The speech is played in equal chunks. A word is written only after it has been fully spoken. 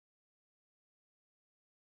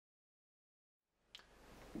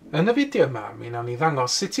Yn y fideo yma, mi wnawn ni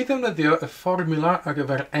ddangos sut i ddefnyddio y fformiwla ar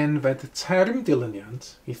gyfer enfed term dilyniant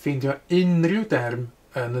i ffeindio unrhyw derm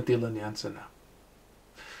yn y dilyniant yna.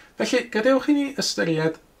 Felly, gadewch i ni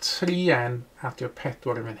ystyried 3n adio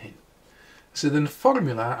 4 yn fan hyn, sydd yn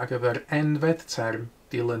fformiwla ar gyfer enfed term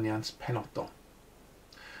dilyniant penodol.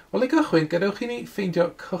 Wel, i gychwyn, gadewch i ni ffeindio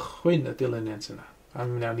cychwyn y dilyniant yna. A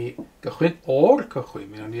mi wnawn ni gychwyn o'r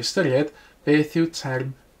cychwyn, mi wnawn ni ystyried beth yw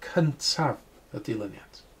term cyntaf y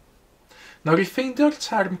dilyniant. Nawr, i ffeindio'r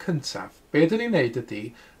term cyntaf, be dyn ni'n neud ydy,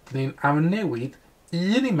 dyn ni'n amnewid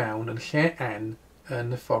 1 i mewn yn lle n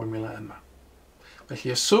yn y fformiwla yma.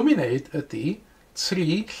 Felly, y swm i wneud ydy 3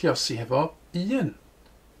 lluosi hefo 1.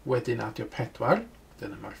 Wedyn adio 4,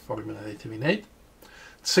 dyna mae'r fformiwla ddeud i fi wneud.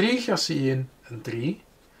 3 lluosi 1 yn 3,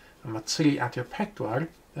 a mae 3 adio 4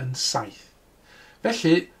 yn 7.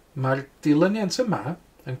 Felly, mae'r dilyniant yma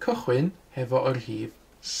yn cychwyn hefo yr rhif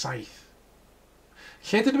 7.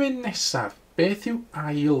 Lle dyn ni'n mynd nesaf, beth yw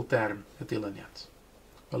ail derm y dilyniant?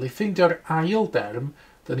 Wel, i ffeindio'r ail derm,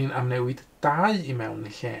 dyn ni'n amnewid 2 i mewn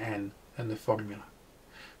yn lle n yn y fformiwla.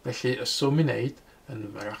 Felly, y swm i wneud yn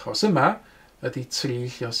yr achos yma ydy 3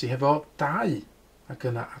 lluosi hefo 2, ac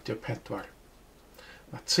yna adio 4.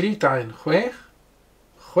 Mae 3, 2 yn 6,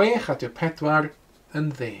 6 adio 4 yn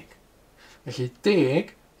 10. Felly,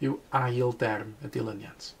 10 yw ail derm y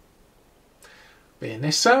dilyniant. Be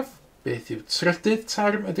nesaf? Beth yw trydydd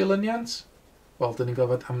term y dilyniant? Wel, dyn ni'n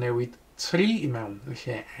gofod amnewid 3 i mewn yn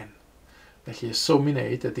lle n. Felly, y swm i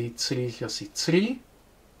wneud ydy 3 lluosi 3,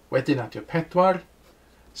 wedyn adio 4,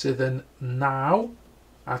 sydd yn 9,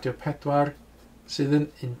 adio 4, sydd yn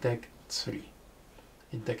 13.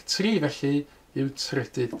 13 felly yw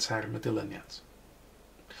trydydd term y dilyniant.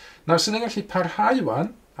 Nawr, sy'n ni'n gallu parhau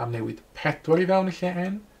wan, amnewid 4 i fewn y lle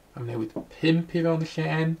n, amnewid 5 i fewn y lle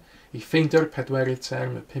n, i ffeindio'r 4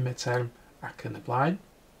 term, y 5 term, ac yn y blaen.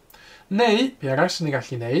 Neu, be arall sy'n ni'n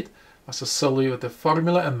gallu wneud, os y sylwi fod y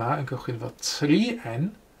fformiwla yma yn cychwyn fo 3n,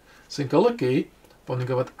 sy'n golygu bod ni'n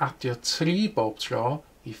gofod adio 3 bob tro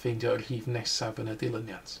i ffeindio yr rhif nesaf yn y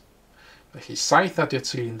dilyniant. Felly, 7 adio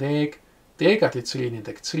 3 yn 10, 10 adio 3 yn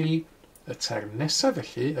 13, y term nesaf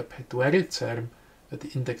felly, y 4 term,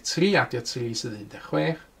 ydy 13 adio 3 sydd yn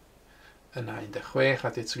 16, yna 16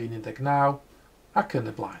 adio 3 yn 19, ac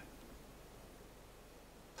yn y blaen.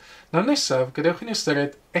 Nawr nesaf, gadewch i ni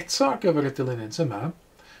ystyried eto ar gyfer y dilyniant yma,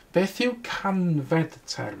 beth yw canfed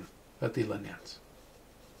term y dilyniant?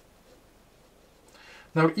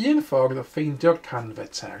 Nawr, un ffordd o ffeindio'r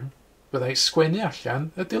canfed term byddai sgwennu allan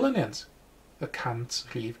y dilyniant, y cant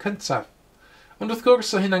rhif cyntaf. Ond wrth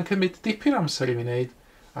gwrs, o hynna'n cymryd dipyn amser i mi wneud,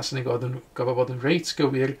 a sy'n ni'n gofod bod yn reit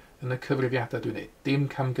gywir yn y cyfrifiadau dwi'n wneud, dim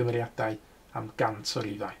camgymeriadau am 100 o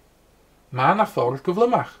rifau. Mae yna ffordd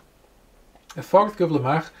gyflymach. Y ffordd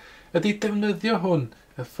gyflymach ydy defnyddio hwn,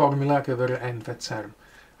 y fformiwla ar gyfer y enfed term,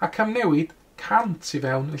 ac amnewid 100 i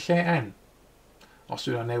fewn y lle n. Os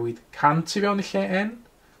dwi'n newid 100 i fewn y lle n,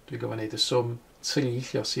 dwi'n gofod wneud y swm 3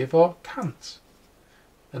 lluosi efo 100.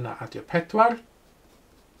 Yna adio 4.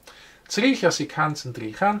 3 lluosi 100 yn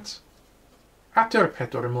 300. Adio'r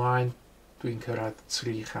 4 ymlaen, dwi'n cyrraedd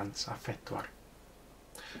 304.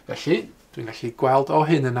 Felly, dwi'n gallu gweld o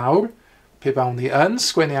hyn yn awr, pe bawn ni yn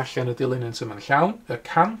sgwennu allan y dilyniant yma'n llawn, y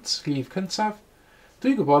 100 rhif cyntaf,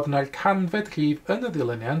 dwi'n gwybod na'r canfed rhif yn y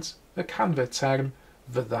dilyniant, y canfed term,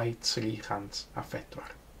 fyddai 304.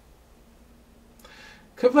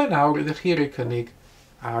 Cyfle nawr ydych chi roi cynnig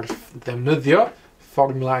ar ddefnyddio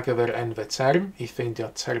fformiwla ar gyfer enfed term i ffeindio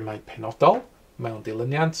termau penodol mewn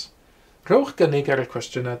dilyniant. Rhowch gynnig ar y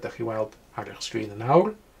cwestiynau ydych chi weld ar eich sgrin yn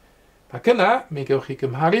awr, ac yna mi gewch chi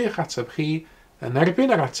gymharu eich ateb chi yn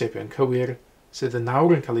erbyn yr atebion cywir sydd yn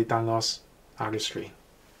nawr yn cael ei dangos ar y sgrin.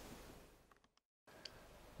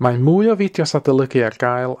 Mae mwy o fideos adolygu ar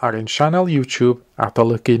gael ar ein sianel YouTube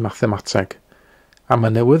Adolygu Mathemateg. Am y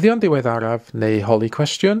newyddion diweddaraf neu holi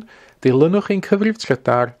cwestiwn, dilynwch ein cyfrif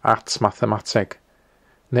trydar @mathemateg.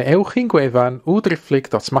 Neu ewch i'n gwefan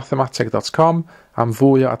www.mathemateg.com am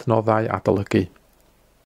fwy o adnoddau adolygu.